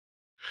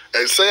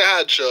Hey, say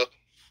hi, Chuck.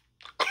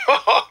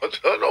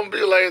 Chuck, don't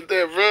be like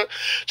that, bro.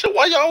 Chuck,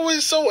 why you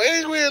always so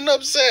angry and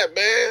upset,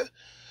 man?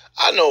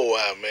 I know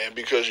why, man.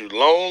 Because you're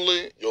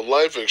lonely, your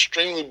life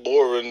extremely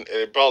boring, and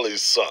it probably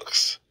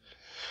sucks.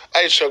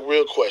 Hey, Chuck,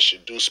 real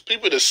question. Do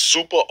people that's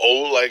super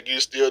old like you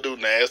still do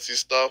nasty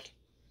stuff?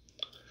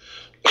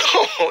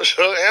 Come on,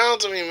 Chuck.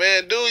 Answer me,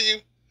 man. Do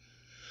you?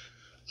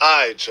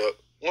 All right, Chuck.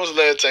 When's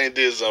the last time you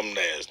did something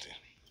nasty?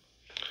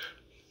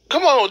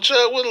 Come on,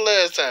 Chuck. When's the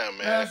last time,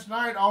 man? Last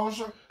night,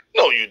 officer.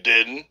 No, you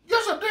didn't.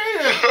 Yes, I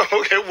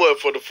did. Okay, what,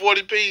 for the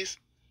 40 piece?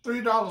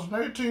 $3.18.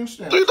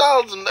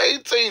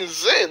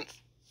 $3.18?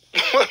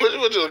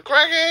 What, you a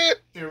crackhead?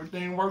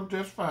 Everything worked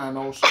just fine,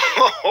 officer.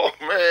 Oh,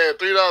 man.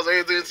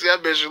 $3.18. I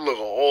bet you look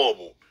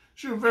horrible.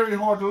 She was very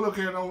hard to look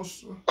at,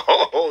 officer.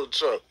 Oh,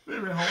 Chuck.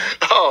 Very hard.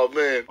 Oh,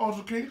 man.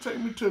 Officer, can you take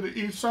me to the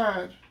east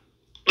side?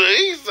 The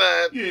east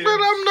side? Yes. But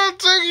I'm not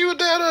taking you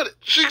down.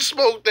 She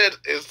smoked that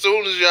as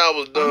soon as y'all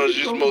was done.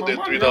 She smoked that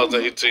 $3.18. Come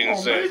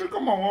on, baby.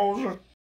 Come on, officer.